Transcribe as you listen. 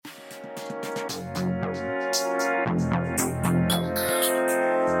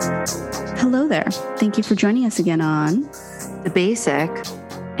Hello there. Thank you for joining us again on The Basic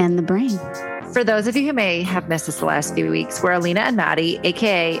and the Brain. For those of you who may have missed us the last few weeks, we're Alina and Maddie,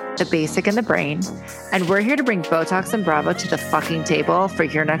 aka The Basic and the Brain, and we're here to bring Botox and Bravo to the fucking table for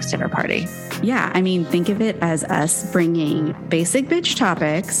your next dinner party. Yeah, I mean, think of it as us bringing basic bitch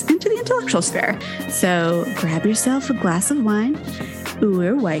topics into the intellectual sphere. So grab yourself a glass of wine,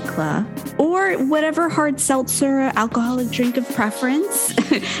 or White Claw, or whatever hard seltzer or alcoholic drink of preference,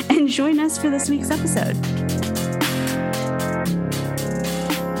 and join us for this week's episode.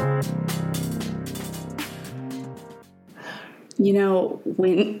 You know,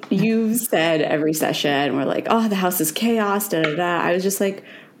 when you said every session, we're like, oh, the house is chaos, da da da. I was just like,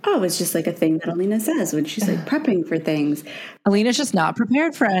 oh, it's just like a thing that Alina says when she's like prepping for things. Alina's just not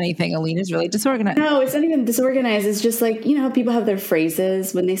prepared for anything. Alina's really disorganized. No, it's not even disorganized. It's just like, you know, people have their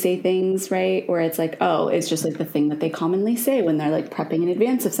phrases when they say things, right? Where it's like, oh, it's just like the thing that they commonly say when they're like prepping in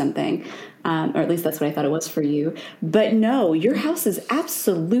advance of something. Or at least that's what I thought it was for you. But no, your house is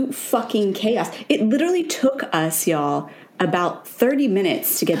absolute fucking chaos. It literally took us, y'all, about 30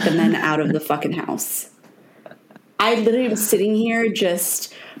 minutes to get the men out of the fucking house. I literally was sitting here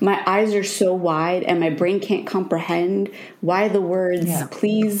just, my eyes are so wide and my brain can't comprehend why the words,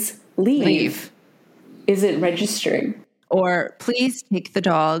 please leave isn't registering. Or please take the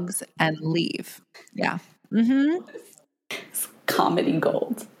dogs and leave. Yeah. Mm-hmm. It's comedy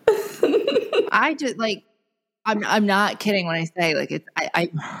gold. I just like, I'm not kidding when I say like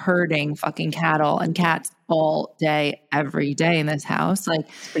I'm herding fucking cattle and cats all day, every day in this house. Like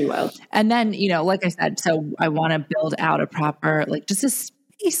it's pretty wild. And then, you know, like I said, so I want to build out a proper, like just a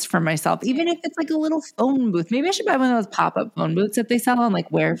space for myself, even if it's like a little phone booth. Maybe I should buy one of those pop-up phone booths that they sell on like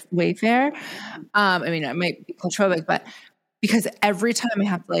Wayfair. I mean, it might be claustrophobic, but because every time I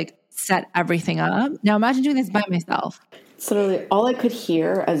have to like set everything up. Now imagine doing this by myself. So literally all I could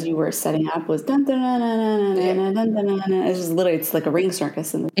hear as you were setting up was dun dun dun dun dun dun dun dun dun. It's just literally, it's like a ring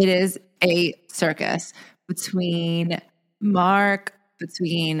circus. It is a circus between Mark,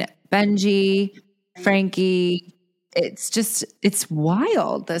 between Benji, Frankie. It's just, it's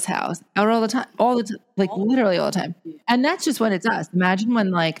wild, this house. Out all the time, like literally all the time. And that's just when it's us. Imagine when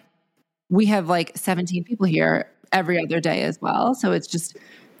like we have like 17 people here every other day as well. So it's just,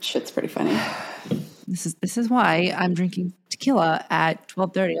 shit's pretty funny. This is why I'm drinking tequila at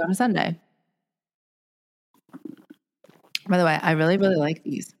 12:30 on a Sunday. By the way, I really, really like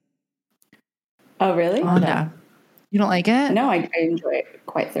these. Oh, really? Oh, yeah. You don't like it? No, I enjoy it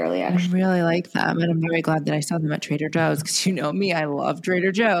quite thoroughly, actually. I really like them, and I'm very glad that I saw them at Trader Joe's because you know me, I love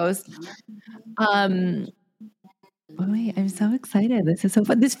Trader Joe's. Wait, I'm so excited. This is so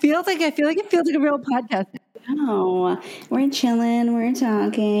fun. This feels like, I feel like it feels like a real podcast. No, we're chilling, we're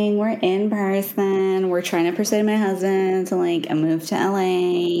talking, we're in person, we're trying to persuade my husband to like move to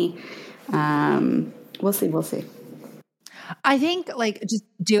LA. We'll see. I think like just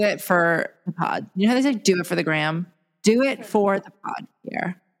do it for the pod. You know how they say do it for the gram? Do it for the pod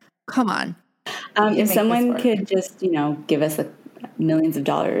here. Come on. If someone could just, you know, give us like millions of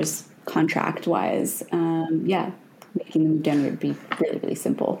dollars contract wise, making the move down here would be really, really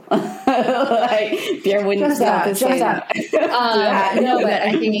simple. Like, Pierre wouldn't stop his saying that. No, but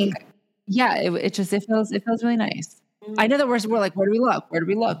I think, it feels really nice. I know that we're like, where do we look? Where do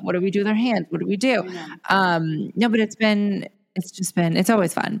we look? What do we do with our hands? What do we do? No, but it's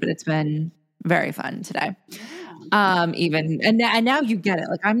always fun, but it's been very fun today. And now you get it.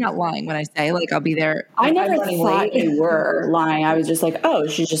 Like, I'm not lying when I say like, I'll be there. I never thought you were lying. I was just like, oh,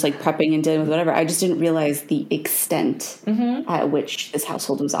 she's just like prepping and dealing with whatever. I just didn't realize the extent at which this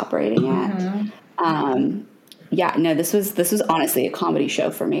household was operating at. This was honestly a comedy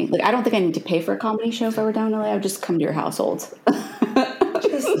show for me. Like, I don't think I need to pay for a comedy show if I were down in LA. I would just come to your household.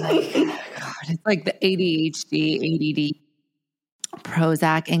 Just like, God, it's like the ADHD, ADD,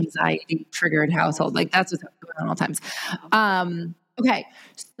 Prozac, anxiety triggered household. Like that's what's going on all times. Okay.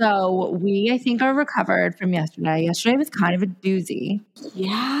 So we, I think, are recovered from yesterday. Yesterday was kind of a doozy.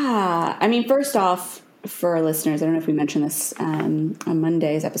 Yeah. I mean, first off, for our listeners, I don't know if we mentioned this on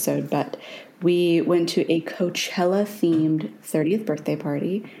Monday's episode, but we went to a Coachella themed 30th birthday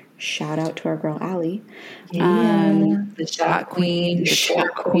party. Shout out to our girl, Allie. The shot queen, the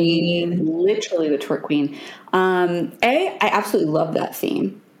twerk queen. Literally the twerk queen. I absolutely loved that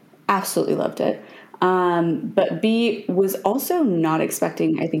theme. Absolutely loved it. But B, was also not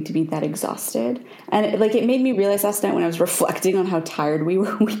expecting, I think, to be that exhausted. And it made me realize last night when I was reflecting on how tired we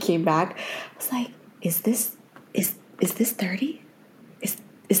were when we came back, I was like, is this 30?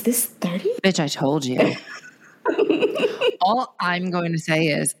 Is this 30? Bitch, I told you. All I'm going to say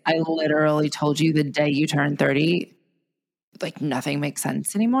is I literally told you the day you turned 30 like nothing makes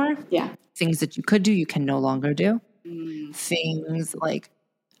sense anymore. Yeah. Things that you could do, you can no longer do. Things like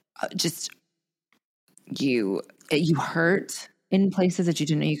just you hurt in places that you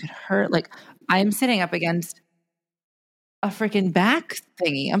didn't know you could hurt. Like I'm sitting up against a freaking back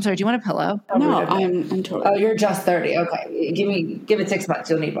thingy. I'm sorry. Do you want a pillow? No, I'm totally. Oh, you're just 30. Okay. Give it 6 months.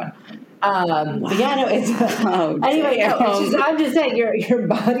 You'll need one. But yeah, no, it's anyway, no, I'm just saying your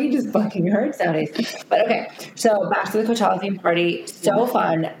body just fucking hurts nowadays. But okay. So back to the Coachella theme party. So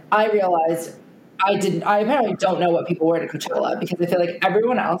fun. I realized I apparently don't know what people wear to Coachella because I feel like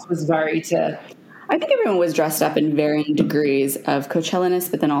everyone else was I think everyone was dressed up in varying degrees of Coachella-ness,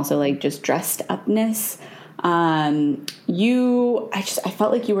 but then also like just dressed upness. I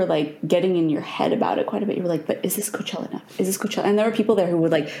felt like you were like getting in your head about it quite a bit. You were like, but is this Coachella enough? Is this Coachella? And there were people there who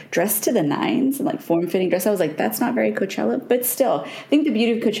would like dress to the nines and like form-fitting dress. I was like, that's not very Coachella, but still, I think the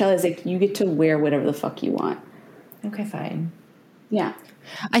beauty of Coachella is like you get to wear whatever the fuck you want. Okay, fine. Yeah.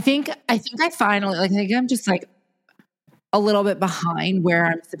 I think I finally I think I'm just like a little bit behind where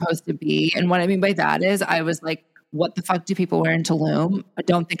I'm supposed to be. And what I mean by that is I was like, what the fuck do people wear in Tulum? I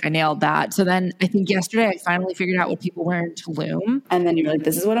don't think I nailed that. So then I think yesterday I finally figured out what people wear in Tulum. And then you were like,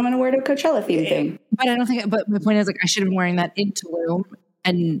 this is what I'm going to wear to a Coachella theme thing. But I don't think, but my point is like, I should have been wearing that in Tulum.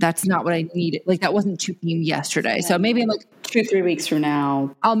 And that's not what I needed. Like that wasn't 2 p.m. yesterday. So maybe in like 2-3 weeks from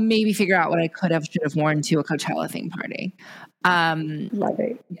now, I'll maybe figure out what I should have worn to a Coachella theme party. Love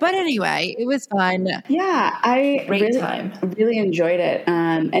it. But anyway, it was fun. Yeah. I really enjoyed it.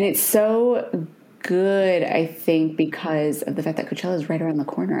 And it's so good, I think, because of the fact that Coachella is right around the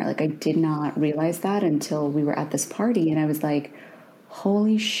corner. Like I did not realize that until we were at this party and I was like,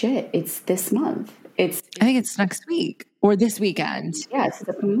 holy shit, it's this month. I think it's next week or this weekend. Yeah, it's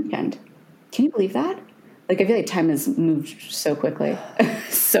the upcoming weekend. Can you believe that? Like I feel like time has moved so quickly.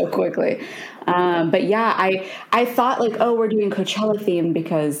 So quickly. But yeah, I thought like, oh, we're doing Coachella theme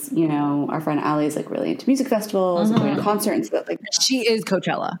because, you know, our friend Allie is like really into music festivals and going to concerts. But like she is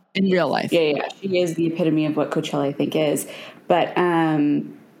Coachella in real life. Yeah. She is the epitome of what Coachella I think is. But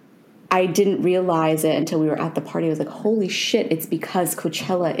I didn't realize it until we were at the party. I was like, holy shit, it's because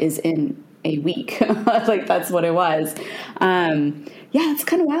Coachella is in a week. Like that's what it was. Yeah, it's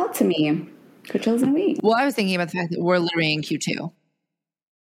kind of wild to me. Coachella's in a week. Well, I was thinking about the fact that we're literally in Q2.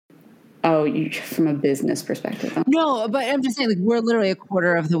 Oh, from a business perspective. Huh? No, but I'm just saying, like, we're literally a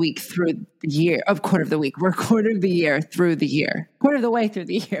quarter of the week through the year. Quarter of the week. We're a quarter of the year through the year. Quarter of the way through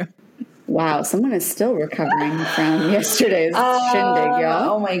the year. Wow, someone is still recovering from yesterday's shindig,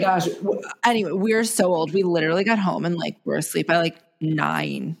 y'all. Oh my gosh. Anyway, we're so old. We literally got home and like we're asleep by like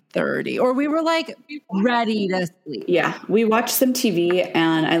 9:30, or we were like ready to sleep. Yeah, we watched some TV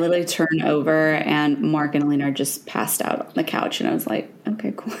and I literally turned over and Mark and Alina just passed out on the couch and I was like,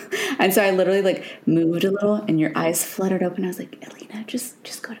 okay, cool. And so I literally like moved a little and your eyes fluttered open. I was like, Alina,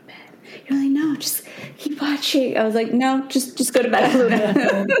 just go to bed. You're like, no, just keep watching. I was like, no, just go to bed,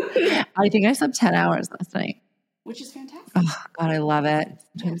 Alina. I think I slept 10 hours last night. Which is fantastic. Oh God, I love it.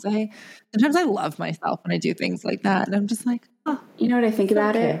 Sometimes I love myself when I do things like that. And I'm just like, oh. You know what I think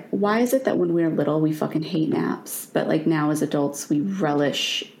about it? Why is it that when we were little, we fucking hate naps, but like now as adults, we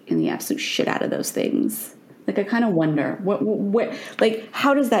relish in the absolute shit out of those things? Like I kind of wonder what like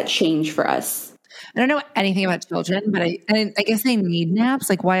how does that change for us? I don't know anything about children, but I guess they need naps.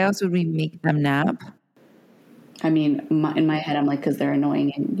 Like why else would we make them nap? I mean, in my head, I'm like, because they're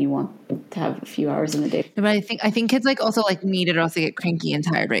annoying and you want to have a few hours in the day. But I think kids like also like need it or else they get cranky and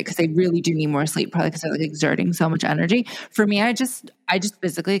tired, right? Because they really do need more sleep, probably because they're like exerting so much energy. For me, I just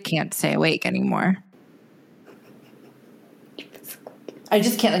physically can't stay awake anymore. I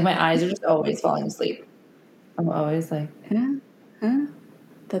just can't. Like my eyes are just always falling asleep. I'm always like, huh?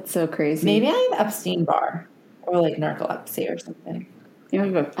 That's so crazy. Maybe I have Epstein-Barr or like narcolepsy or something. You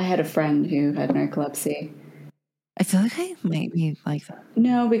know, I had a friend who had narcolepsy. I feel like I might be like that.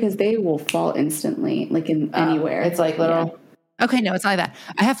 No, because they will fall instantly, like in anywhere. It's like little. Yeah. Okay, no, it's not like that.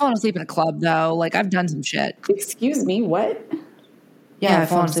 I have fallen asleep in a club though. Like I've done some shit. Excuse me, what? Yeah, I've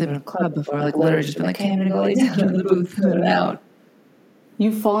fallen asleep in a club before. Like literally just been like, hey, I'm gonna go lay down in the booth and put it out.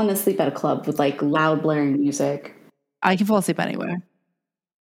 You've fallen asleep at a club with like loud blaring music. I can fall asleep anywhere.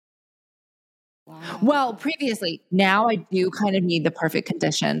 Wow. Well, previously, now I do kind of need the perfect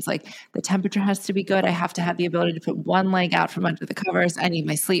conditions. Like the temperature has to be good. I have to have the ability to put one leg out from under the covers. I need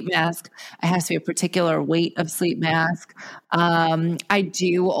my sleep mask. It has to be a particular weight of sleep mask. I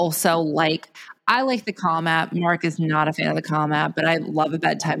do also I like the Calm app. Mark is not a fan of the Calm app, but I love a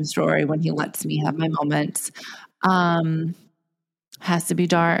bedtime story when he lets me have my moments. Has to be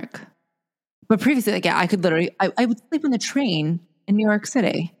dark. But previously, like, yeah, I could literally, I would sleep on the train in New York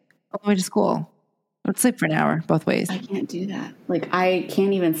City all the way to school. It Let's sleep for an hour both ways. I can't do that. Like, I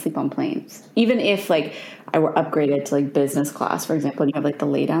can't even sleep on planes. Even if, like, I were upgraded to, like, business class, for example, and you have, like, the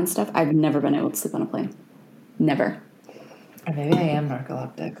lay-down stuff, I've never been able to sleep on a plane. Never. Or maybe I am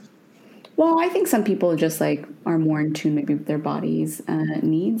narcoleptic. Well, I think some people just, like, are more in tune maybe with their body's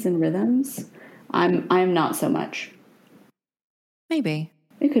needs and rhythms. I'm not so much. Maybe.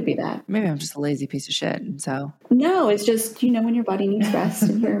 It could be that. Maybe I'm just a lazy piece of shit. And so. No, it's just, when your body needs rest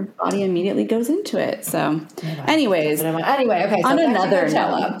and your body immediately goes into it. So anyways. Anyway, okay. So on another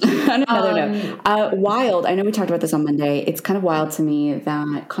note, wild. I know we talked about this on Monday. It's kind of wild to me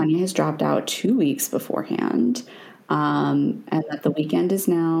that Kanye has dropped out 2 weeks beforehand. And that The Weeknd is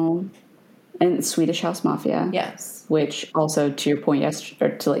now in Swedish House Mafia. Yes. Which also, to your point yesterday,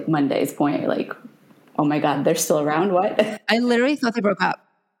 or to like Monday's point, like, oh my God, they're still around? What? I literally thought they broke up.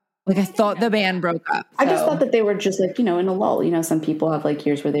 Like, I thought the band broke up. So. I just thought that they were just like, in a lull. Some people have like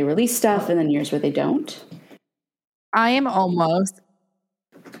years where they release stuff and then years where they don't. I am almost.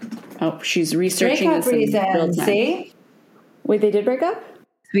 Oh, she's researching this in real time. See? Wait, they did break up?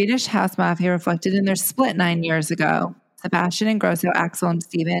 Swedish House Mafia reflected in their split 9 years ago. Sebastian and Grosso, Axel and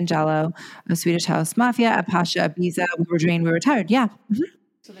Steve Angelo of Swedish House Mafia, at Pasha, Ibiza, We Were Drained, We Were Tired. Yeah. Mm-hmm.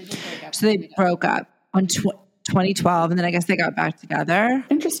 So they broke up on 2012, and then I guess they got back together.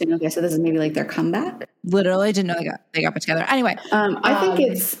 Interesting. Okay, so this is maybe like their comeback. Literally didn't know they got back together. Anyway, I think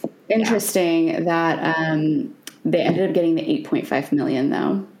it's interesting that they ended up getting the $8.5 million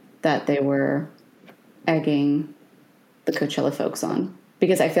though that they were egging the Coachella folks on,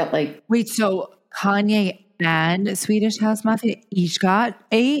 because I felt like so Kanye and Swedish House Mafia each got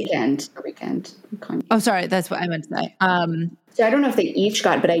 8. The Weeknd. Kanye. Oh, sorry, that's what I meant to say. So I don't know if they each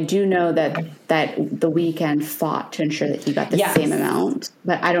got, but I do know that The Weeknd fought to ensure that he got the same amount.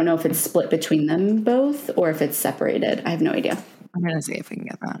 But I don't know if it's split between them both or if it's separated. I have no idea. I'm going to see if we can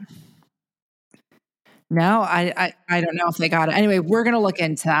get that. No, I don't know if they got it. Anyway, we're going to look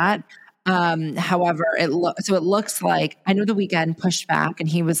into that. However, it looks like, I know The Weeknd pushed back and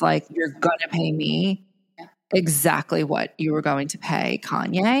he was like, you're going to pay me exactly what you were going to pay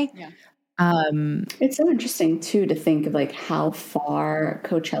Kanye. Yeah. It's so interesting too to think of like how far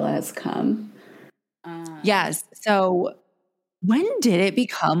Coachella has come. Yes. So when did it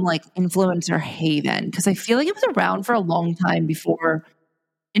become like influencer haven? Because I feel like it was around for a long time before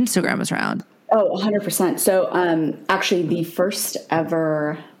Instagram was around. Oh, 100%. So actually the first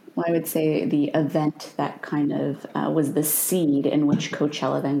ever, I would say the event that kind of was the seed in which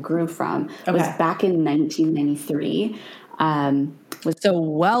Coachella then grew from was back in 1993. Was so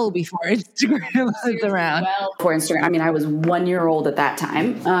well before Instagram was around. Well before Instagram. I mean, I was 1 year old at that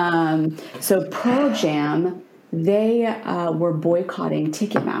time. So Pearl Jam, they were boycotting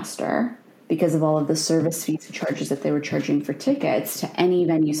Ticketmaster because of all of the service fees and charges that they were charging for tickets to any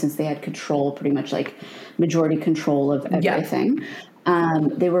venue, since they had control, pretty much like majority control of everything. Yeah.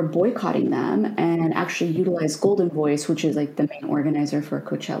 They were boycotting them and actually utilized Golden Voice, which is like the main organizer for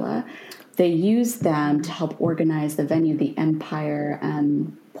Coachella. They used them to help organize the venue, the Empire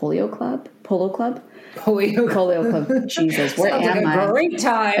Polo Club. Jesus, where am I? Great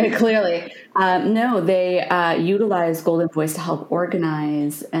time. Clearly. No, they utilized Golden Voice to help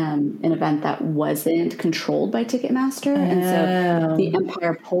organize an event that wasn't controlled by Ticketmaster. And so the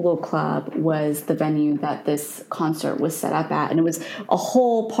Empire Polo Club was the venue that this concert was set up at. And it was a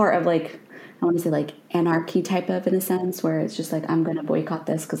whole part of like, I want to say like anarchy type of, in a sense, where it's just like, I'm going to boycott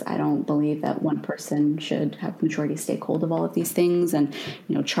this because I don't believe that one person should have majority stakehold of all of these things and,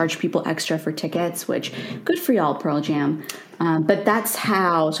 charge people extra for tickets, which good for y'all, Pearl Jam. But that's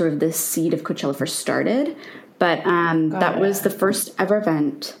how sort of this seed of Coachella first started. But that was the first ever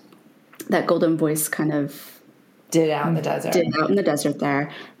event that Golden Voice kind of did out in the desert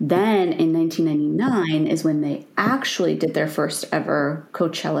there. Then in 1999 is when they actually did their first ever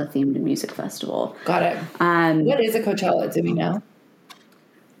Coachella themed music festival. Got it. What is a Coachella? Do we know?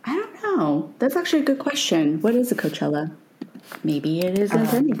 I don't know. That's actually a good question. What is a Coachella? Maybe it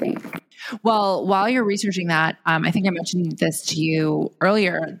isn't anything. Well, while you're researching that, I think I mentioned this to you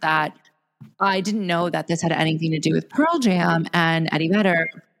earlier that I didn't know that this had anything to do with Pearl Jam and Eddie Vedder,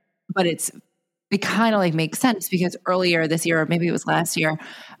 but it kind of like makes sense because earlier this year, or maybe it was last year,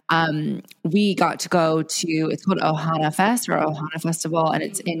 we got to go to, it's called Ohana Fest or Ohana Festival, and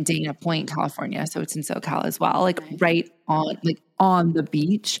it's in Dana Point, California. So it's in SoCal as well, like right on the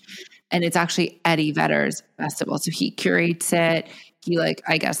beach. And it's actually Eddie Vedder's festival. So he curates it. He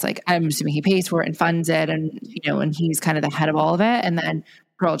I guess I'm assuming he pays for it and funds it. And, and he's kind of the head of all of it. And then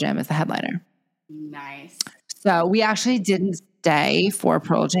Pearl Jam is the headliner. Nice. So we actually didn't stay for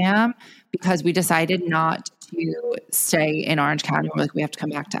Pearl Jam because we decided not to stay in Orange County. We're like, we have to come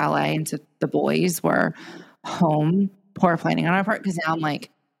back to LA. And so the boys were home, poor planning on our part. Cause now I'm like,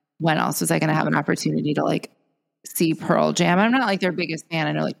 when else was I going to have an opportunity to like see Pearl Jam? I'm not like their biggest fan.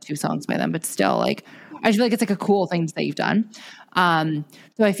 I know like 2 songs by them, but still like, I feel like it's like a cool thing that you've done.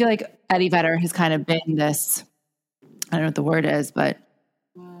 So I feel like Eddie Vedder has kind of been this, I don't know what the word is, but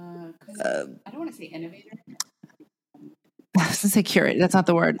I don't want to say innovator. I was gonna say curate. That's not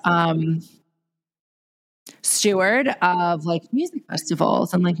the word. Steward of like music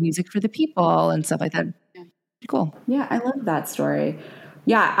festivals and like music for the people and stuff like that. Yeah. Cool. Yeah, I love that story.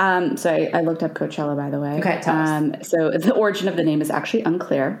 Yeah. So I looked up Coachella, by the way. Okay, tell us. So the origin of the name is actually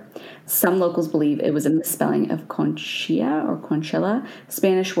unclear. Some locals believe it was a misspelling of Conchilla or Conchilla,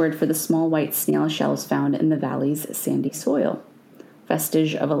 Spanish word for the small white snail shells found in the valley's sandy soil,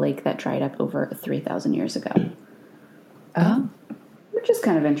 vestige of a lake that dried up over 3,000 years ago. Oh. Which is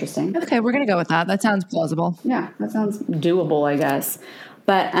kind of interesting. Okay, we're going to go with that. That sounds plausible. Yeah, that sounds doable, I guess.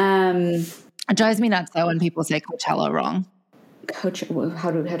 But it drives me nuts, though, when people say Coachella wrong.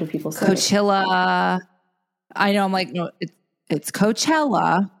 How do people say Coachella. I know, I'm like, no, it's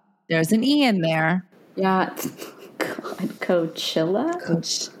Coachella. There's an E in there. Yeah. God,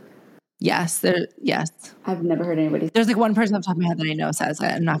 Coachella? Yes. I've never heard anybody. There's like one person off the top of my head that I know says it.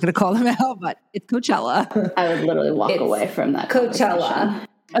 I'm not going to call them out, but it's Coachella. I would literally walk away from that. Coachella.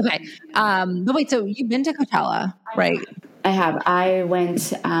 Okay. But wait, so you've been to Coachella, right? I have. I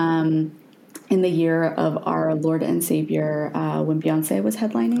went in the year of our Lord and Savior when Beyonce was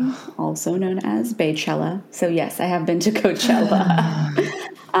headlining, also known as Baychella. So yes, I have been to Coachella.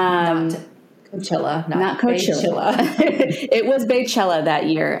 Not Coachella. It was Baychella that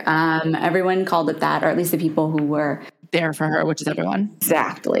year. Everyone called it that, or at least the people who were there for her, which is everyone.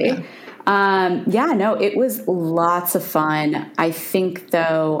 Exactly. No, it was lots of fun. I think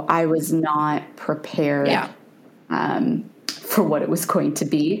though I was not prepared for what it was going to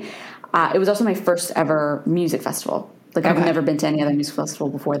be. It was also my first ever music festival. Like I've never been to any other music festival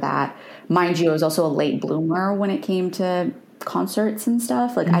before that. Mind you, I was also a late bloomer when it came to concerts and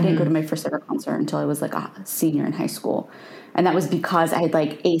stuff. Like I didn't go to my first ever concert until I was like a senior in high school. And that was because I had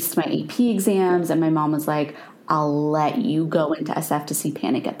like aced my AP exams and my mom was like, I'll let you go into SF to see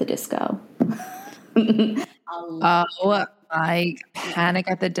Panic at the Disco. Oh my, Panic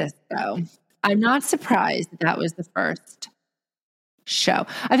at the Disco. I'm not surprised that was the first show.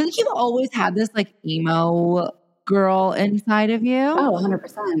 I feel like you've always had this like emo girl inside of you. Oh,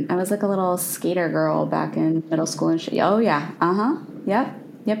 100%. I was like a little skater girl back in middle school and shit. Oh yeah. Yep.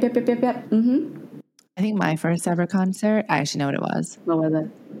 I think my first ever concert, I actually know what it was. What was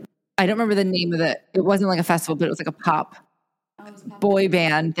it? I don't remember the name of it. It wasn't like a festival, but it was like a pop boy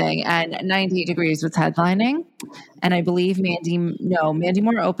band thing. And 98 Degrees was headlining. And I believe Mandy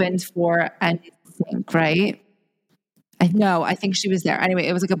Moore opened for NSYNC, right? I think she was there. Anyway,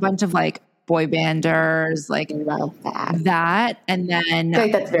 it was like a bunch of like boy banders, like love that. And then I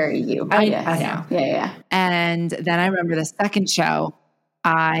think that's very you. I know. Yeah. And then I remember the second show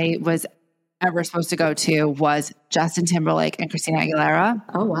I was ever supposed to go to was Justin Timberlake and Christina Aguilera.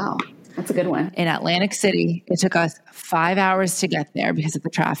 Oh, wow. That's a good one. In Atlantic City. It took us 5 hours to get there because of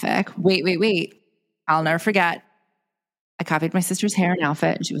the traffic. Wait. I'll never forget. I copied my sister's hair and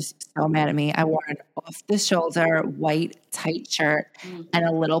outfit, and she was so mad at me. I wore an off-the-shoulder white tight shirt and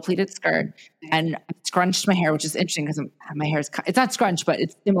a little pleated skirt, and I scrunched my hair, which is interesting because my hair is it's not scrunched, but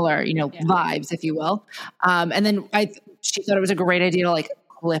it's similar, vibes, if you will. And then she thought it was a great idea to like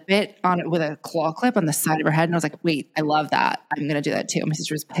clip it on it with a claw clip on the side of her head, and I was like, "Wait, I love that. I'm going to do that too." My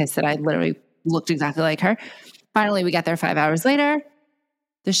sister was pissed that I literally looked exactly like her. Finally, we got there 5 hours later.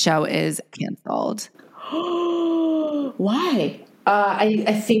 The show is canceled. Why?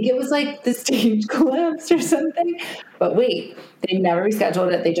 I think it was like the stage collapsed or something. But wait, they never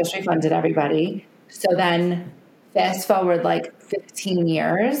rescheduled it. They just refunded everybody. So then fast forward like 15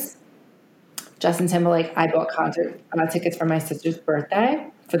 years, Justin Timberlake, I bought concert tickets for my sister's birthday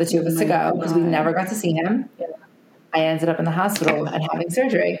for the two of us to go because we never got to see him. Yeah. I ended up in the hospital and having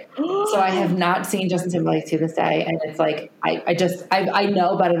surgery. So I have not seen Justin Timberlake to this day. And it's like, I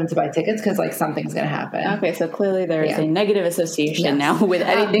know better than to buy tickets because like something's going to happen. Okay. So clearly there is a negative association now with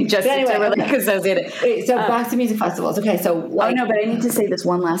anything Justin Timberlake associated. Wait, so back to music festivals. Okay. So but I need to say this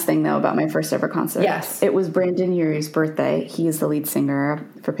one last thing though about my first ever concert. Yes. It was Brandon Urie's birthday. He is the lead singer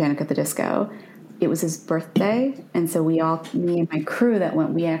for Panic at the Disco. It was his birthday, and so me and my crew that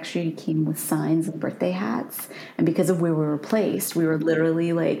went, we actually came with signs and birthday hats. And because of where we were placed, we were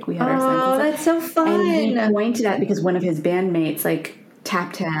literally like, we had our signs. Oh, that's so fun. And he pointed at, because one of his bandmates like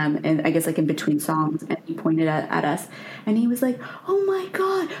tapped him, and I guess like in between songs, and he pointed at us, and he was like, "Oh my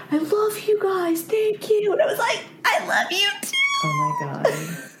God, I love you guys, thank you." And I was like, "I love you too." Oh my God.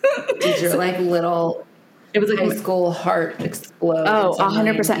 Did your like little It was like high school heart explode? Oh, into a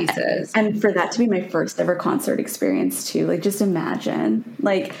million 100%. pieces. And for that to be my first ever concert experience too, like just imagine,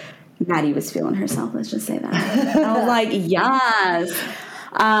 like Maddie was feeling herself. Let's just say that. I was like, yes.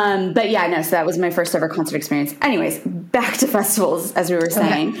 But yeah, no, so that was my first ever concert experience. Anyways, back to festivals, as we were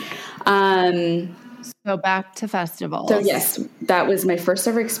saying. So back to festivals. So yes, that was my first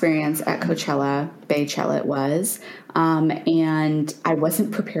ever experience at Coachella, Baychella it was. And I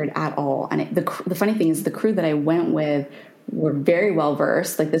wasn't prepared at all. And the funny thing is the crew that I went with were very well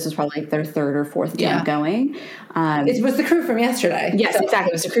versed. Like this was probably like their third or fourth time going. It was the crew from yesterday. Yes, so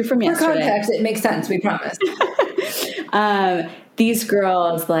exactly. It was the crew from yesterday. For context, it makes sense. We promise. These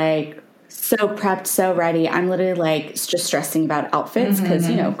girls like so prepped, so ready. I'm literally like just stressing about outfits because,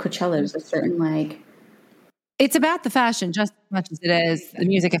 you know, Coachella is a certain like... It's about the fashion just as much as it is the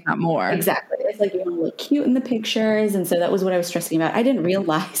music, if not more. Exactly. It's like you want to look cute in the pictures. And so that was what I was stressing about. I didn't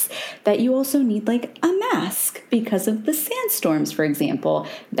realize that you also need like a mask because of the sandstorms, for example.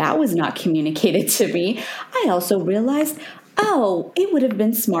 That was not communicated to me. I also realized, oh, it would have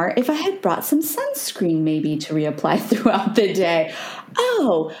been smart if I had brought some sunscreen maybe to reapply throughout the day.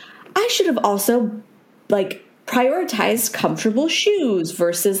 Oh, I should have also like prioritized comfortable shoes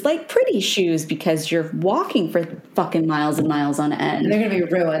versus like pretty shoes because you're walking for fucking miles and miles on end. They're going to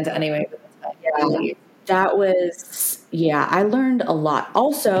be ruined anyway. Yeah, that was, I learned a lot.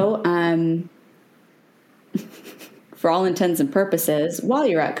 Also, for all intents and purposes, while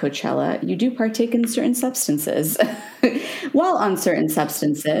you're at Coachella, you do partake in certain substances. While on certain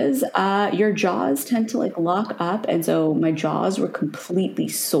substances, your jaws tend to like lock up. And so my jaws were completely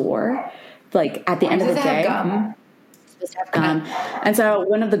sore. Like at the end of the day, supposed to have gum. And so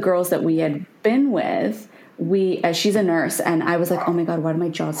one of the girls that we had been with, she's a nurse, and I was like, oh my God, why do my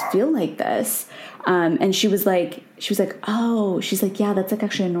jaws feel like this? And she was like, oh, she's like, yeah, that's like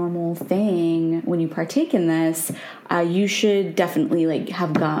actually a normal thing when you partake in this. You should definitely like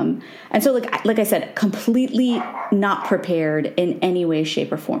have gum. And so like I said, completely not prepared in any way,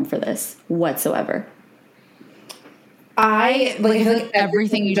 shape, or form for this whatsoever. I feel like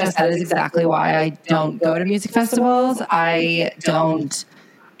everything you just said is exactly why I don't go to music festivals.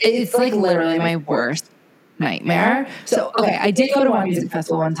 It's like literally my worst nightmare. So, okay, I did go to one music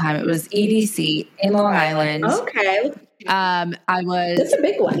festival one time. It was EDC in Long Island. Okay. That's a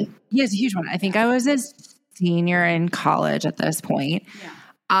big one. Yeah, it's a huge one. I think I was a senior in college at this point.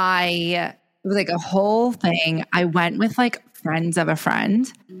 Yeah. It was like a whole thing. I went with like friends of a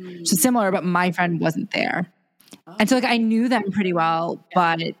friend. So similar, but my friend wasn't there. And so like I knew them pretty well,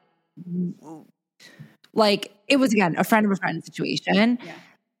 but like it was again a friend of a friend situation. Yeah.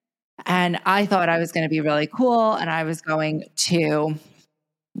 And I thought I was going to be really cool and I was going to,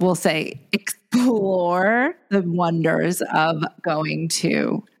 we'll say, explore the wonders of going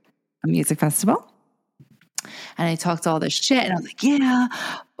to a music festival. And I talked all this shit and I was like, yeah,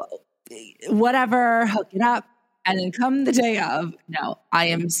 whatever, hook it up. And then come the day of, no, I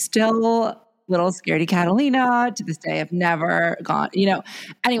am still little scaredy Catalina. To this day, I've never gone,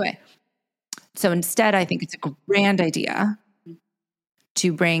 Anyway, so instead, I think it's a grand idea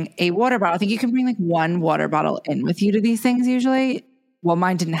to bring a water bottle. I think you can bring like one water bottle in with you to these things usually. Well,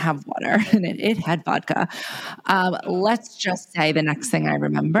 mine didn't have water and it had vodka. Let's just say the next thing I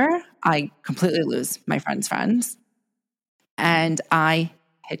remember, I completely lose my friend's friends and I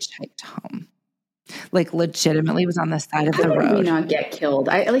hitchhiked home. Like legitimately was on the side of the road. How did we not get killed?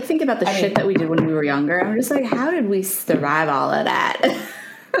 I like think about the shit that we did when we were younger. I'm just like, how did we survive all of that?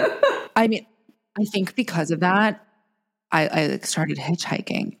 I mean, I think because of that, I like started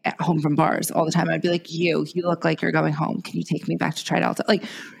hitchhiking at home from bars all the time. I'd be like, you look like you're going home. Can you take me back to Tridelta? Like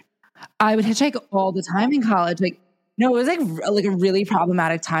I would hitchhike all the time in college. Like, no, it was like a really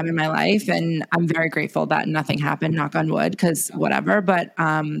problematic time in my life. And I'm very grateful that nothing happened, knock on wood, because whatever. But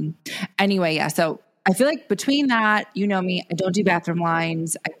anyway, yeah. So I feel like between that, you know me, I don't do bathroom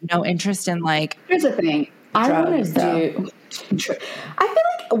lines. I have no interest in like. Here's the thing. I want to do. I feel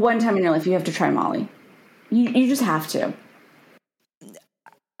like one time in your life you have to try Molly. You just have to.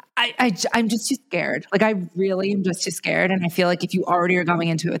 I'm just too scared. Like I really am just too scared. And I feel like if you already are going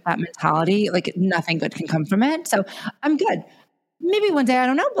into it with that mentality, like nothing good can come from it. So I'm good. Maybe one day, I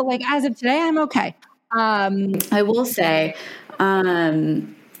don't know. But like as of today, I'm okay. I will say,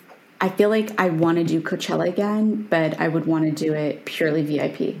 I feel like I want to do Coachella again, but I would want to do it purely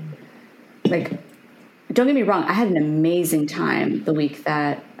VIP. Like, don't get me wrong. I had an amazing time the week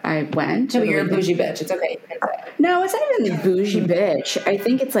that I went. No, you're a bougie bitch. It's okay. No, it's not even the bougie bitch. I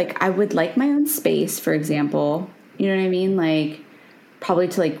think it's like I would like my own space, for example. You know what I mean? Like probably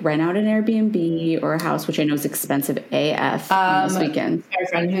to like rent out an Airbnb or a house, which I know is expensive AF on this weekend. Our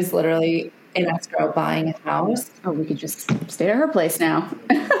friend who's literally in escrow buying a house. Oh, we could just stay at her place now.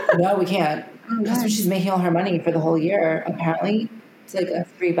 No, we can't. That's where she's making all her money for the whole year. Apparently, it's like a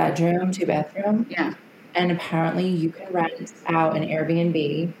 3-bedroom, 2-bathroom. Yeah. And apparently, you can rent out an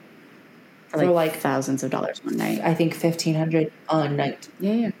Airbnb For like thousands of dollars one night. I think $1,500 a night.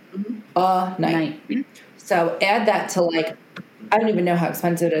 Yeah. Mm-hmm. A night. So add that to like, I don't even know how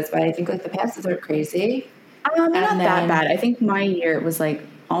expensive it is, but I think like the passes are crazy. Not that bad. I think my year it was like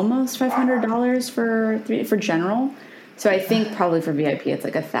almost $500 for general. So I think probably for VIP it's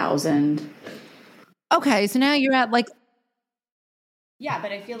like $1,000. Okay, so now you're at like. Yeah,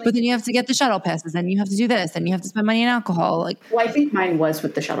 but I feel like. But then you have to get the shuttle passes, and you have to do this, and you have to spend money on alcohol. Like, well, I think mine was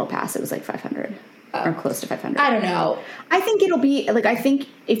with the shuttle pass. It was like $500 or close to $500. I don't know. I think it'll be like I think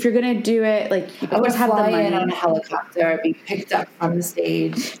if you're gonna do it, like you always have the money in on a helicopter, be picked up from the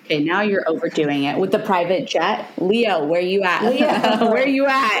stage. Okay, now you're overdoing it with the private jet. Leo, where you at? Leo, where you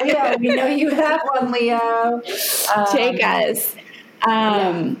at? Leo, we know you have one, Leo. Take us.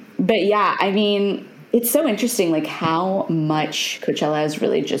 But yeah, I mean. It's so interesting, like how much Coachella has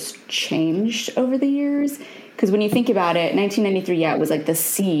really just changed over the years. Because when you think about it, 1993, yeah, it was like the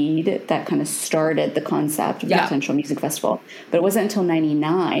seed that kind of started the concept of the Potential Music Festival. But it wasn't until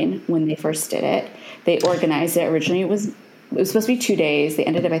 99 when they first did it. They organized it. Originally, it was supposed to be 2 days. They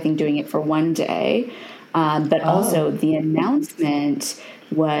ended up, I think, doing it for 1 day. But also the announcement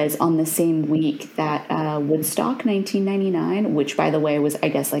was on the same week that Woodstock 1999, which by the way was I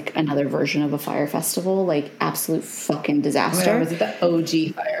guess like another version of a fire festival, like absolute fucking disaster. Was it the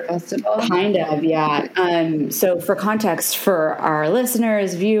OG fire festival? Kind of, yeah. So for context for our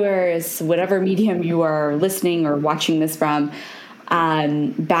listeners, viewers, whatever medium you are listening or watching this from,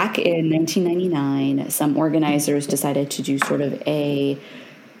 back in 1999, some organizers decided to do sort of a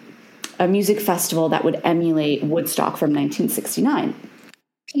music festival that would emulate Woodstock from 1969.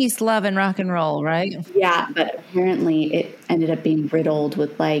 Peace, love, and rock and roll, right? Yeah, but apparently it ended up being riddled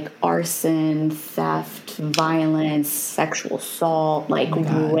with like arson, theft, violence, sexual assault, like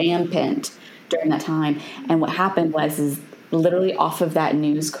rampant during that time. And what happened is literally off of that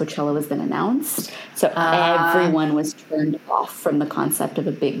news, Coachella was then announced. So everyone was turned off from the concept of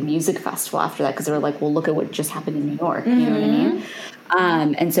a big music festival after that because they were like, well, look at what just happened in New York. You know what I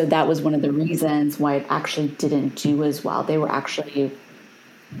mean? And so that was one of the reasons why it actually didn't do as well. They were actually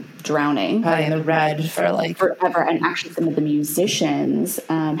drowning in the red for like forever, and actually some of the musicians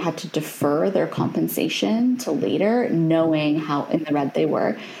had to defer their compensation to later, knowing how in the red they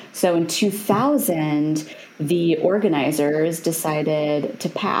were. So in 2000 the organizers decided to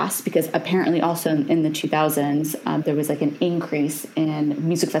pass because apparently also in the 2000s there was like an increase in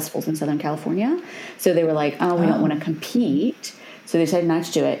music festivals in Southern California, so they were like, we don't want to compete, so they decided not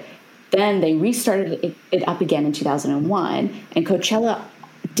to do it. Then they restarted it up again in 2001, and Coachella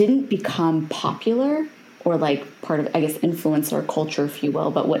didn't become popular or like part of, I guess, influencer culture, if you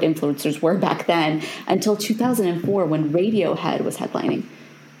will, but what influencers were back then until 2004 when Radiohead was headlining.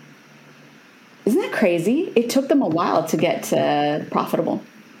 Isn't that crazy? It took them a while to get to profitable.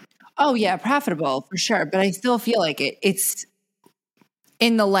 Oh yeah, profitable for sure. But I still feel like it's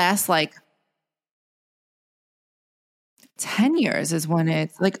in the last like 10 years is when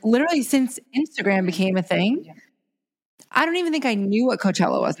it's like literally since Instagram became a thing. Yeah. I don't even think I knew what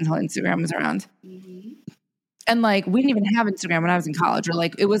Coachella was until Instagram was around. Mm-hmm. And like, we didn't even have Instagram when I was in college, or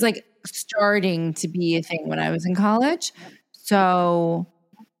like, it was like starting to be a thing when I was in college. So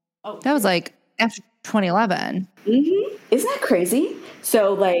that was like after 2011. Mm-hmm. Isn't that crazy?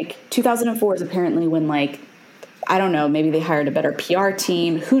 So like 2004 is apparently when like, I don't know, maybe they hired a better PR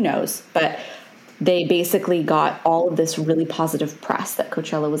team, who knows? But they basically got all of this really positive press that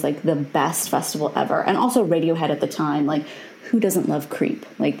Coachella was like the best festival ever. And also Radiohead at the time, like who doesn't love Creep?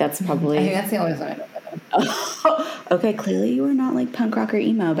 Like that's probably... I think that's the only song I don't know. Okay, clearly you were not like punk rock or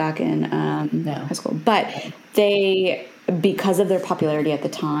emo back in high school. But they, because of their popularity at the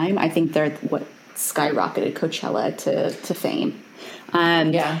time, I think they're what skyrocketed Coachella to fame.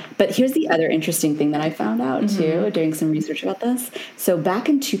 But here's the other interesting thing that I found out too, doing some research about this. So back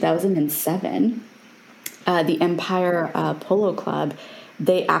in 2007, the Empire Polo Club,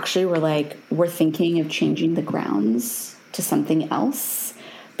 they actually were like, we're thinking of changing the grounds to something else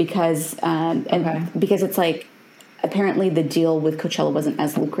because because it's like apparently the deal with Coachella wasn't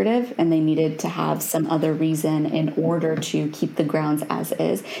as lucrative and they needed to have some other reason in order to keep the grounds as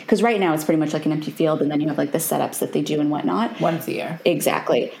is. Because right now it's pretty much like an empty field and then you have like the setups that they do and whatnot. Once a year.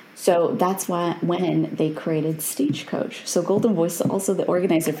 Exactly. So that's when they created Stagecoach. So Golden Voice is also the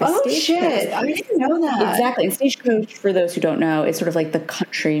organizer for Stagecoach. Oh, shit. I didn't know that. Exactly. And Stagecoach, for those who don't know, is sort of like the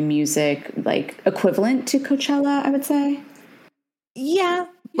country music, like equivalent to Coachella, I would say. Yeah.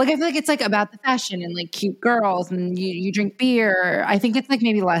 Like, I feel like it's like about the fashion and like cute girls and you drink beer. I think it's like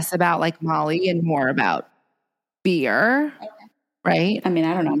maybe less about like Molly and more about beer. Okay. Right. I mean,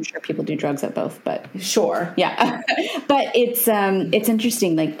 I don't know. I'm sure people do drugs at both, but sure. Yeah. But it's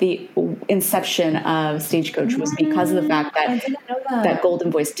interesting. Like the inception of Stagecoach was because of the fact that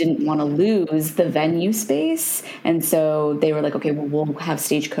Golden Voice didn't want to lose the venue space. And so they were like, okay, well, we'll have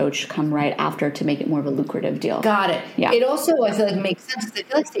Stagecoach come right after to make it more of a lucrative deal. Got it. Yeah. It also, I feel like, makes sense because I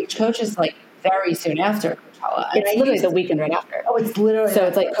feel like Stagecoach is like very soon after Coachella. It's literally the weekend right after. Oh, it's literally. So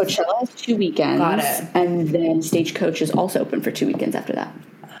it's like Coachella has 2 weekends. Got it. And then Stagecoach is also open for 2 weekends after that.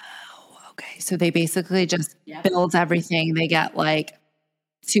 Oh, okay. So they basically just build everything. They get like a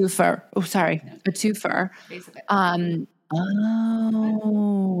twofer. Basically.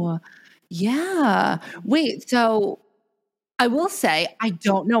 Oh, yeah. Wait, so I will say, I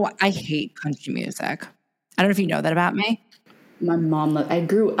don't know. I hate country music. I don't know if you know that about me. My mom, I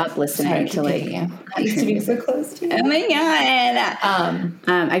grew up listening to like. I used to be so close to you. Oh my God.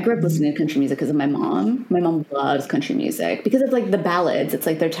 I grew up listening to country music because of my mom. My mom loves country music because of like the ballads. It's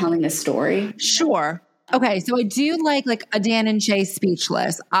like they're telling a story. Sure. Okay, so I do like a Dan and Shay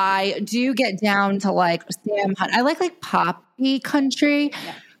Speechless. I do get down to like Sam Hunt. I like poppy country.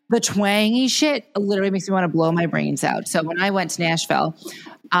 Yeah. The twangy shit literally makes me want to blow my brains out. So when I went to Nashville for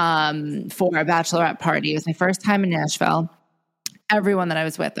a bachelorette party, it was my first time in Nashville. Everyone that I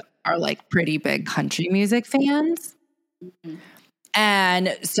was with are like pretty big country music fans. Mm-hmm.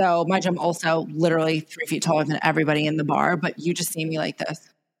 And so mind you, I'm also literally 3 feet taller than everybody in the bar, but you just see me like this.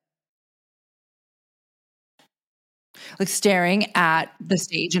 Like staring at the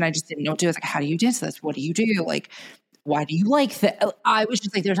stage, and I just didn't know what to do. I was like, how do you dance this? What do you do? Like, why do you like that? I was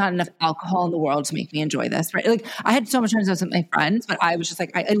just like, there's not enough alcohol in the world to make me enjoy this, right? Like, I had so much fun with my friends, but I was just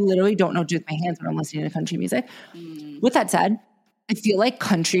like, I literally don't know what to do with my hands when I'm listening to country music. Mm. With that said, I feel like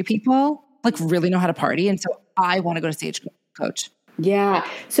country people like really know how to party, and so I want to go to Stagecoach. Yeah.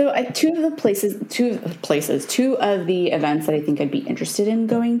 So two of the events that I think I'd be interested in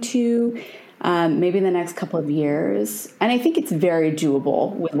going to. Maybe in the next couple of years. And I think it's very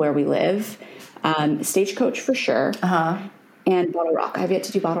doable with where we live. Stagecoach for sure. Uh-huh. And Bottle Rock. I've yet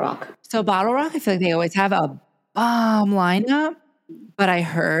to do Bottle Rock. So Bottle Rock, I feel like they always have a bomb lineup. But I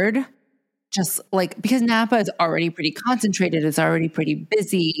heard just like, because Napa is already pretty concentrated, it's already pretty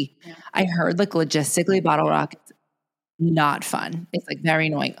busy. Yeah. I heard like logistically Bottle Rock is not fun. It's like very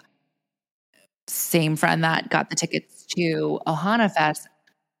annoying. Same friend that got the tickets to Ohana Fest,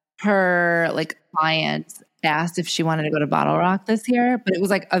 her like clients asked if she wanted to go to Bottle Rock this year, but it was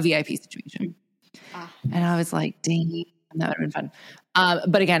like a VIP situation. And I was like, dang, that would have been fun.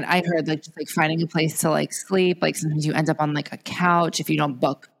 But again, I heard like just like finding a place to like sleep. Like sometimes you end up on like a couch if you don't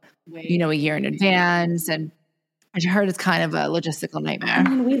book, a year in advance. And I heard it's kind of a logistical nightmare. I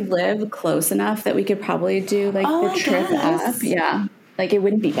mean, we live close enough that we could probably do like the trip up. Yeah. Like it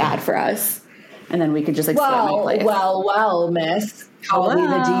wouldn't be bad for us. And then we could just like sit at my place. Well, miss. Called me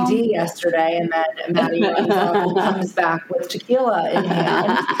the DD yesterday, and then Maddie runs out and comes back with tequila in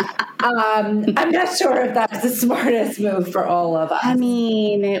hand. I'm not sure if that's the smartest move for all of us. I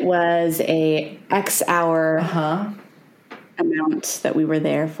mean, it was a X hour amount that we were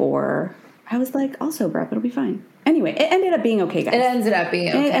there for. I was like, I'll sober up. It'll be fine. Anyway, it ended up being okay, guys. It ended up being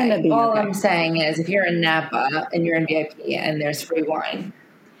okay. All I'm saying is if you're in Napa and you're in VIP and there's free wine.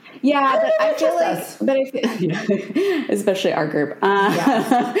 Yeah, but I feel especially our group.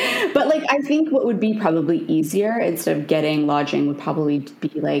 But like, I think what would be probably easier instead of getting lodging would probably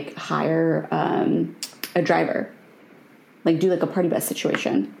be like hire a driver, like do like a party bus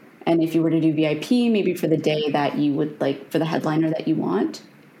situation. And if you were to do VIP, maybe for the day that you would like for the headliner that you want,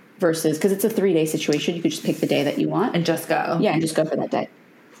 versus because it's a 3-day situation, you could just pick the day that you want and just go. Yeah, and just go for that day.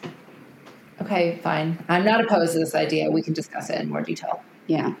 Okay, fine. I'm not opposed to this idea. We can discuss it in more detail.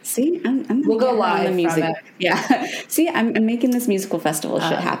 Yeah. See, we'll go live on the music. From it. Yeah. See, I'm making this musical festival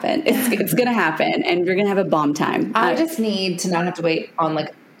shit happen. It's going to happen, and we're going to have a bomb time. I just need to not have to wait on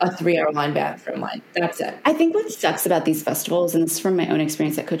like a 3-hour line bathroom line. That's it. I think what sucks about these festivals, and this is from my own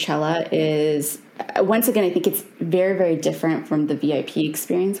experience at Coachella, is once again, I think it's very, very different from the VIP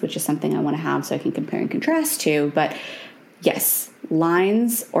experience, which is something I want to have so I can compare and contrast to. But yes,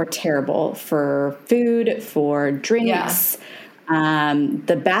 lines are terrible for food, for drinks.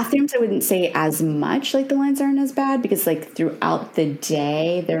 The bathrooms, I wouldn't say as much, like the lines aren't as bad because like throughout the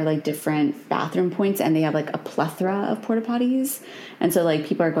day there are like different bathroom points and they have like a plethora of porta potties, and so like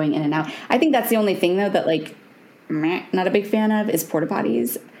people are going in and out. I think that's the only thing though that like not a big fan of is porta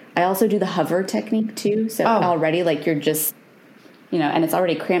potties. I also do the hover technique too, so already like you're just, you know, and it's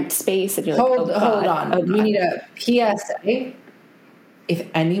already cramped space and you're like, hold on. Oh, we need a PSA. If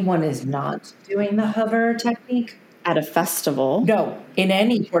anyone is not doing the hover technique at a festival. No, in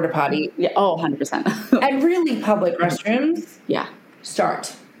any porta potty. Yeah, 100%. And really public restrooms. Yeah.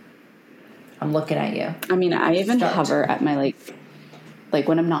 Start. I'm looking at you. I mean, I even hover at my like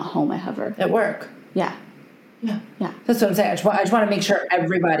when I'm not home, I hover. At work. Yeah. Yeah. Yeah. That's what I'm saying. I just want to make sure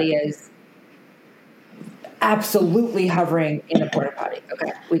everybody is absolutely hovering in a porta potty.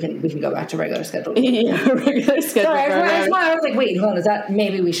 Okay, we can go back to regular schedule. Yeah, regular schedule. Sorry, I was like, wait, hold on. Is that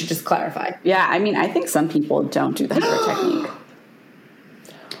maybe we should just clarify? Yeah, I mean, I think some people don't do the hover technique.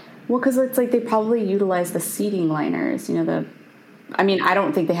 Well, because it's like they probably utilize the seating liners. You know, I mean, I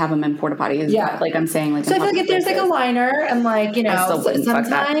don't think they have them in porta potties. Yeah, like I'm saying, like so I feel like if there's like a liner and like, you know,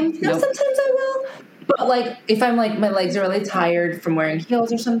 sometimes I will. But like if I'm like my legs are really tired from wearing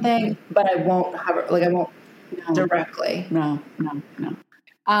heels or something, but I won't hover. Like I won't. No. Directly. No.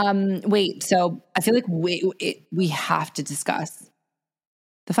 Wait, so I feel like we have to discuss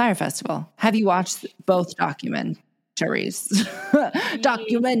the Fire Festival. Have you watched both documentaries?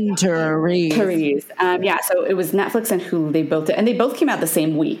 Yeah, so it was Netflix and Hulu. They both did, and they both came out the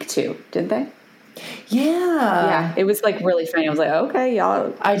same week too, didn't they? Yeah, it was like really funny. I was like, okay,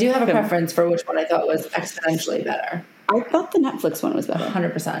 y'all. I do have a preference for which one I thought was exponentially better. I thought the Netflix one was better.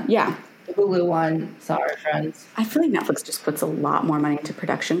 100%. Yeah. The Hulu one, sorry, friends. I feel like Netflix just puts a lot more money into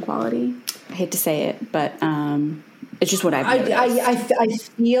production quality. I hate to say it, but it's just what I've noticed. I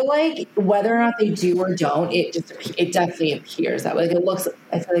feel like whether or not they do or don't, it definitely appears that way. Like it looks.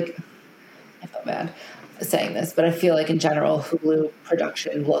 I feel bad saying this, but I feel like in general, Hulu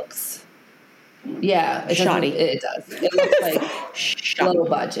production looks. Yeah, shoddy. It does. It looks like low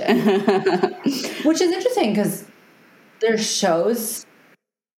budget, which is interesting because their shows.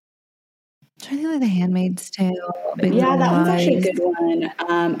 Trying to think like The Handmaid's Tale. Yeah, that one's actually a good one.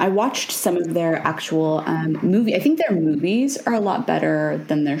 I watched some of their actual movie. I think their movies are a lot better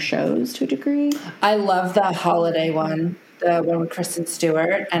than their shows to a degree. I love the holiday one, the one with Kristen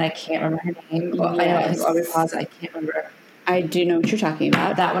Stewart, and I can't remember her name. Well, yes. I know I think Aubrey Plaza. I can't remember. I do know what you're talking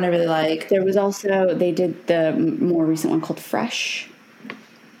about. That one I really like. There was also they did the more recent one called Fresh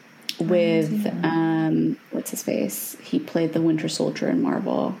with what's his face? He played the Winter Soldier in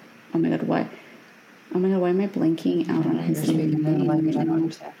Marvel. Oh my god, why am I blanking out on his name? I don't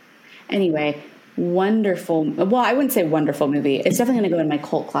understand. Anyway, wonderful. Well, I wouldn't say wonderful movie. It's definitely going to go in my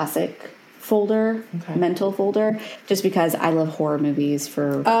cult classic folder, mental folder, just because I love horror movies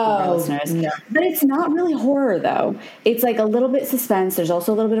for listeners. No. But it's not really horror, though. It's like a little bit suspense. There's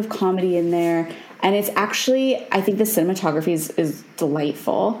also a little bit of comedy in there. And it's actually, I think the cinematography is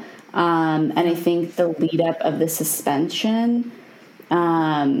delightful. And I think the lead up of the suspension...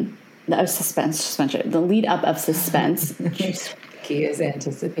 suspension. The lead up of suspense. Key is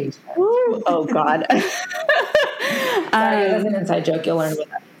anticipation. Ooh, oh God. Sorry, it was an inside joke. You'll learn about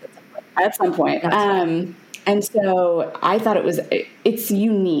that at some point. And so I thought it's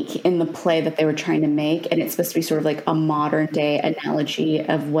unique in the play that they were trying to make, and it's supposed to be sort of like a modern day analogy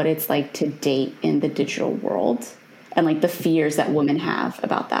of what it's like to date in the digital world and like the fears that women have